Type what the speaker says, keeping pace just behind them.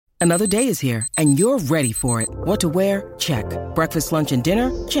Another day is here, and you're ready for it. What to wear? Check. Breakfast, lunch, and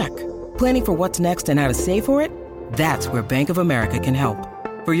dinner? Check. Planning for what's next and how to save for it? That's where Bank of America can help.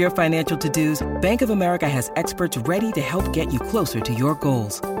 For your financial to-dos, Bank of America has experts ready to help get you closer to your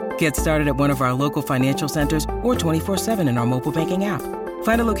goals. Get started at one of our local financial centers or 24/7 in our mobile banking app.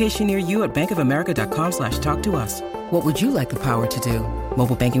 Find a location near you at bankofamerica.com/talktous. What would you like the power to do?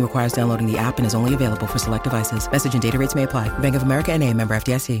 Mobile banking requires downloading the app and is only available for select devices. Message and data rates may apply. Bank of America N.A., member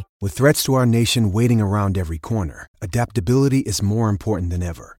FDIC. With threats to our nation waiting around every corner, adaptability is more important than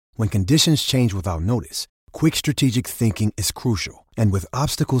ever. When conditions change without notice, quick strategic thinking is crucial. And with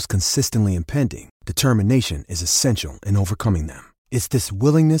obstacles consistently impending, determination is essential in overcoming them. It's this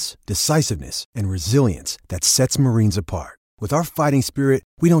willingness, decisiveness, and resilience that sets Marines apart. With our fighting spirit,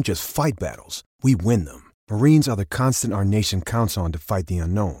 we don't just fight battles, we win them. Marines are the constant our nation counts on to fight the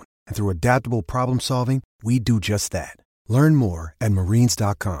unknown. And through adaptable problem solving, we do just that. Learn more at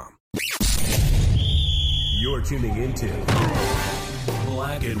marines.com. You're tuning into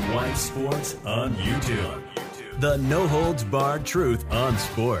Black and White Sports on YouTube. The no-holds-barred truth on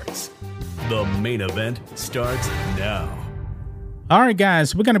sports. The main event starts now. All right,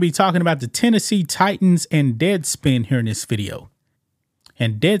 guys, we're going to be talking about the Tennessee Titans and Deadspin here in this video.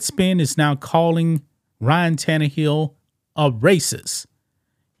 And Deadspin is now calling Ryan Tannehill a racist.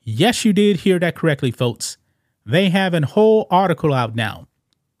 Yes, you did hear that correctly, folks. They have a whole article out now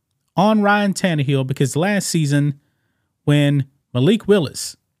on Ryan Tannehill because last season when Malik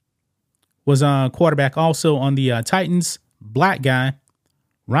Willis was a quarterback also on the Titans, black guy,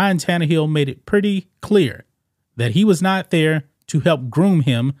 Ryan Tannehill made it pretty clear that he was not there to help groom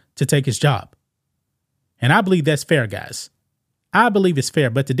him to take his job. And I believe that's fair, guys. I believe it's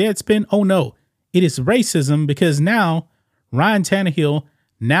fair. But the Deadspin, oh no, it is racism because now Ryan Tannehill,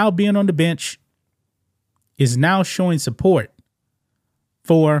 now being on the bench, is now showing support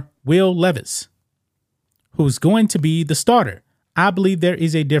for Will Levis, who's going to be the starter. I believe there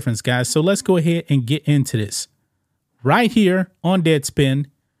is a difference, guys. So let's go ahead and get into this. Right here on Deadspin,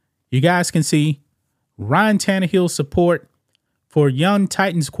 you guys can see Ryan Tannehill's support for young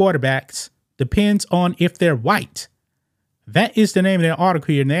Titans quarterbacks depends on if they're white. That is the name of their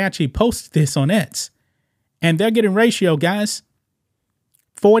article here, and they actually posted this on X. And they're getting ratio, guys.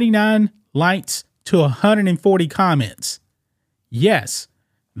 49 likes to 140 comments. Yes,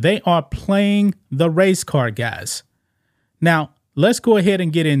 they are playing the race card, guys. Now, let's go ahead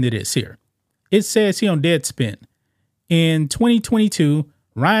and get into this here. It says here on Deadspin, in 2022,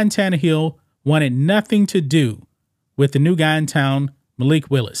 Ryan Tannehill wanted nothing to do with the new guy in town, Malik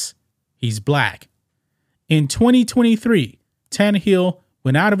Willis. He's black. In 2023, Tannehill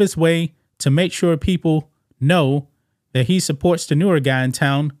went out of his way to make sure people know that he supports the newer guy in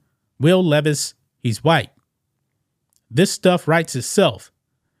town, Will Levis. He's white. This stuff writes itself.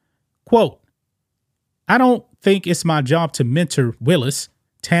 Quote, I don't think it's my job to mentor Willis,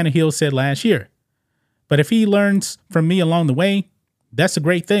 Tannehill said last year. But if he learns from me along the way, that's a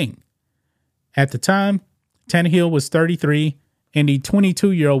great thing. At the time, Tannehill was 33, and the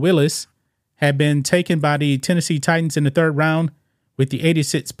 22-year-old Willis had been taken by the Tennessee Titans in the third round with the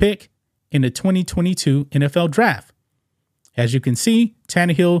 86th pick in the 2022 NFL Draft. As you can see,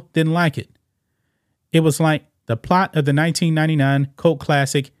 Tannehill didn't like it. It was like the plot of the 1999 cult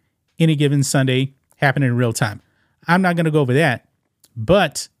classic, Any Given Sunday, happening in real time. I'm not going to go over that,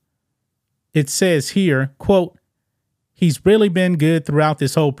 but it says here, quote, he's really been good throughout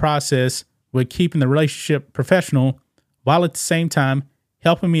this whole process with keeping the relationship professional while at the same time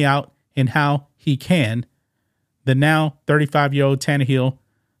helping me out in how he can, the now 35-year-old Tannehill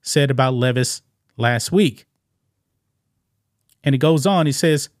said about Levis last week. And it goes on. He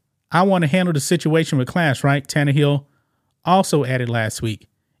says, I want to handle the situation with class, right? Tannehill also added last week.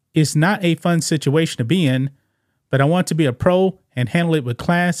 It's not a fun situation to be in, but I want to be a pro and handle it with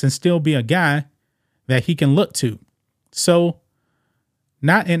class and still be a guy that he can look to. So,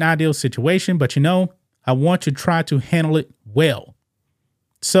 not an ideal situation, but I want to try to handle it well.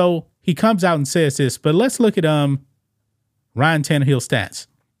 So he comes out and says this, but let's look at Ryan Tannehill's stats.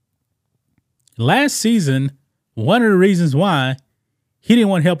 Last season, one of the reasons why he didn't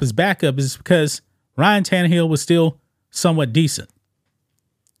want to help his backup is because Ryan Tannehill was still somewhat decent.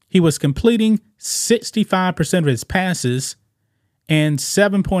 He was completing 65% of his passes and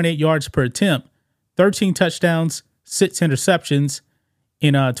 7.8 yards per attempt, 13 touchdowns, 6 interceptions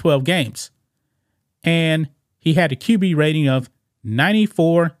in 12 games. And he had a QB rating of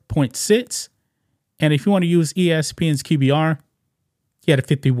 94.6. And if you want to use ESPN's QBR, he had a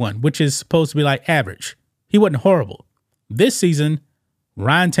 51, which is supposed to be like average. He wasn't horrible. This season,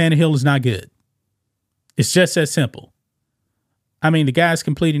 Ryan Tannehill is not good. It's just that simple. I mean, the guy's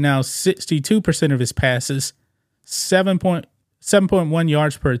completing now 62% of his passes, 7.1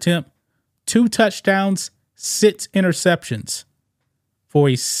 yards per attempt, 2 touchdowns, 6 interceptions for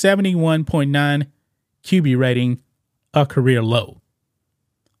a 71.9 QB rating, a career low.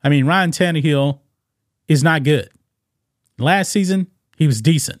 I mean, Ryan Tannehill is not good. Last season, he was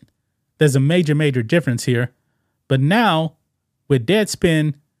decent. There's a major, major difference here. But now, with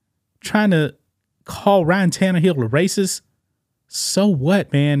Deadspin trying to call Ryan Tannehill a racist, so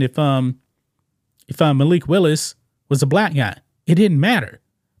what, man? If Malik Willis was a black guy, it didn't matter,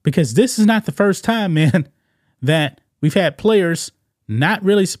 because this is not the first time, man, that we've had players not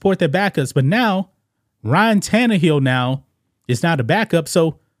really support their backups. But now Ryan Tannehill now is not a backup.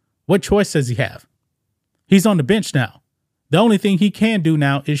 So what choice does he have? He's on the bench now. The only thing he can do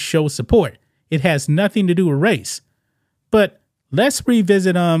now is show support. It has nothing to do with race. But let's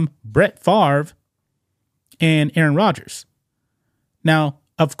revisit Brett Favre and Aaron Rodgers. Now,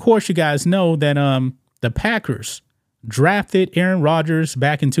 of course, you guys know that the Packers drafted Aaron Rodgers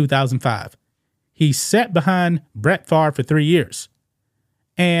back in 2005. He sat behind Brett Favre for 3 years.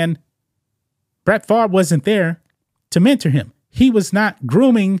 And Brett Favre wasn't there to mentor him. He was not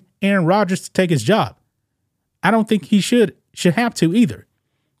grooming Aaron Rodgers to take his job. I don't think he should have to either.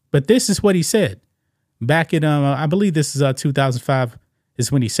 But this is what he said back in, I believe this is 2005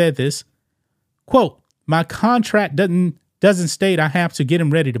 is when he said this. Quote, "My contract doesn't state I have to get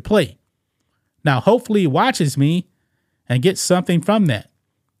him ready to play. Now, hopefully he watches me and gets something from that.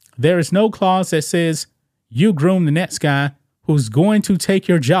 There is no clause that says you groom the next guy who's going to take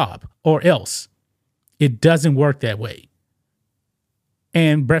your job or else. It doesn't work that way."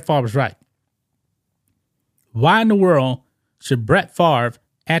 And Brett Favre was right. Why in the world should Brett Favre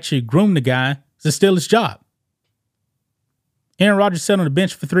actually groom the guy to steal his job? Aaron Rodgers sat on the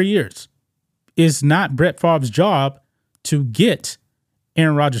bench for 3 years. It's not Brett Favre's job to get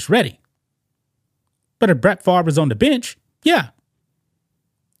Aaron Rodgers ready. But if Brett Favre was on the bench, yeah,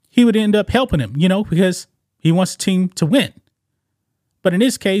 he would end up helping him, because he wants the team to win. But in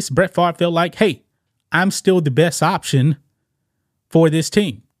this case, Brett Favre felt like, hey, I'm still the best option for this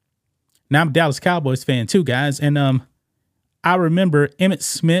team. Now, I'm a Dallas Cowboys fan too, guys. And I remember Emmitt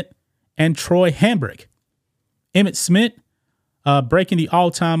Smith and Troy Hambrick. Emmitt Smith breaking the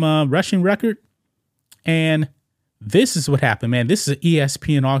all-time rushing record. And this is what happened, man. This is an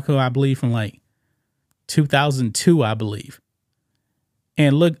ESPN article, I believe, from like 2002, I believe.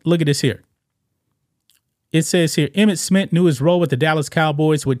 And look at this here. It says here, Emmitt Smith knew his role with the Dallas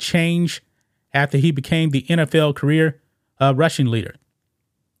Cowboys would change after he became the NFL career rushing leader.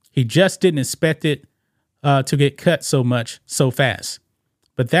 He just didn't expect it to get cut so fast.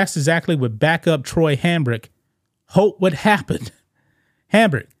 But that's exactly what backup Troy Hambrick hoped would happen.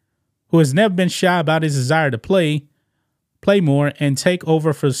 Hambrick, who has never been shy about his desire to play more and take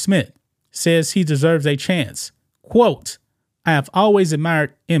over for Smith, says he deserves a chance. Quote, "I have always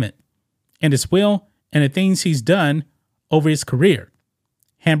admired Emmitt and his will and the things he's done over his career,"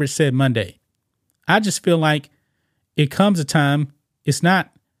 Hambrick said Monday. "I just feel like it comes a time, it's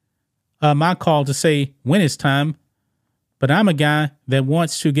not my call to say when it's time, but I'm a guy that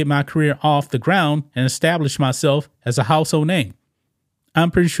wants to get my career off the ground and establish myself as a household name.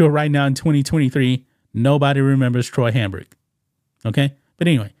 I'm pretty sure right now in 2023, nobody remembers Troy Hambrick." Okay? But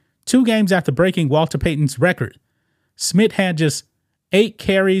anyway, 2 games after breaking Walter Payton's record, Smith had just 8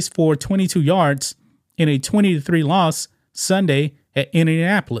 carries for 22 yards in a 20-3 loss Sunday at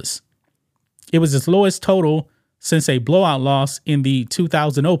Indianapolis. It was his lowest total since a blowout loss in the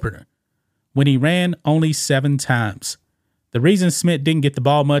 2000 opener, when he ran only 7 times. The reason Smith didn't get the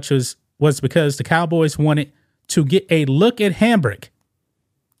ball much was because the Cowboys wanted to get a look at Hambrick.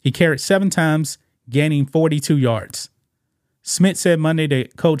 He carried 7 times, gaining 42 yards. Smith said Monday to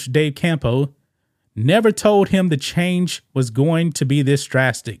coach Dave Campo, "Never told him the change was going to be this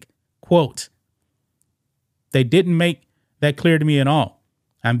drastic." Quote, "They didn't make that clear to me at all.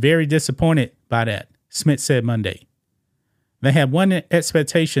 I'm very disappointed by that," Smith said Monday. "They have one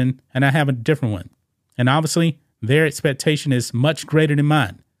expectation and I have a different one. And obviously their expectation is much greater than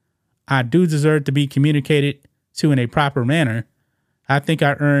mine. I do deserve to be communicated to in a proper manner. I think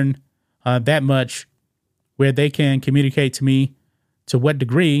I earn that much where they can communicate to me to what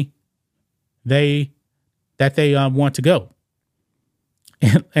degree they want to go."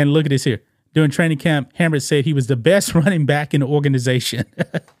 And look at this here. During training camp, Hambrick said he was the best running back in the organization.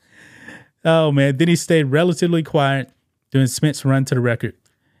 Oh, man. Then he stayed relatively quiet during Smith's run to the record.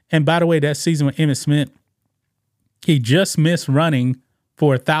 And by the way, that season with Emmitt Smith, he just missed running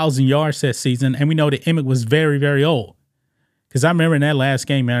for 1,000 yards that season. And we know that Emmitt was very, very old. Because I remember in that last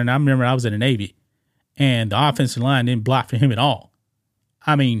game, man, and I remember I was in the Navy, and the offensive line didn't block for him at all.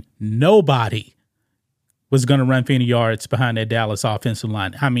 I mean, nobody was going to run for any yards behind that Dallas offensive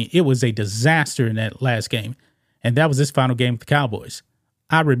line. I mean, it was a disaster in that last game. And that was his final game with the Cowboys.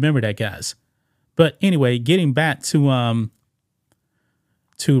 I remember that, guys. But anyway, getting back to Ryan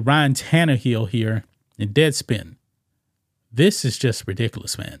Tannehill here in Deadspin. This is just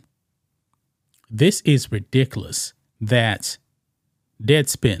ridiculous, man. This is ridiculous that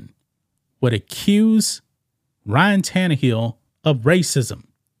Deadspin would accuse Ryan Tannehill of racism.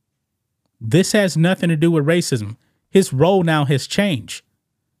 This has nothing to do with racism. His role now has changed.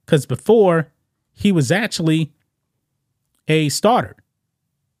 Because before, he was actually a starter.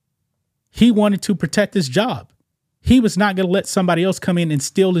 He wanted to protect his job. He was not going to let somebody else come in and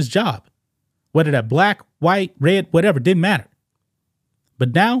steal his job. Whether that black, white, red, whatever, didn't matter.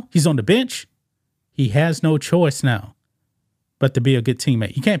 But now he's on the bench. He has no choice now but to be a good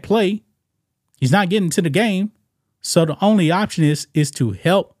teammate. He can't play. He's not getting to the game. So the only option is to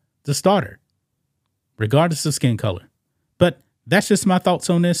help the starter, regardless of skin color. But that's just my thoughts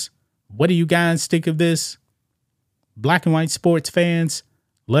on this. What do you guys think of this? Black and white sports fans,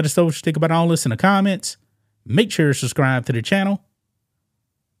 let us know what you think about all this in the comments. Make sure to subscribe to the channel.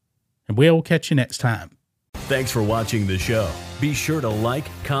 And we'll catch you next time. Thanks for watching the show. Be sure to like,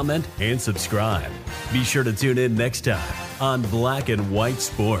 comment, and subscribe. Be sure to tune in next time on Black and White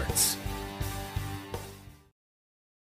Sports.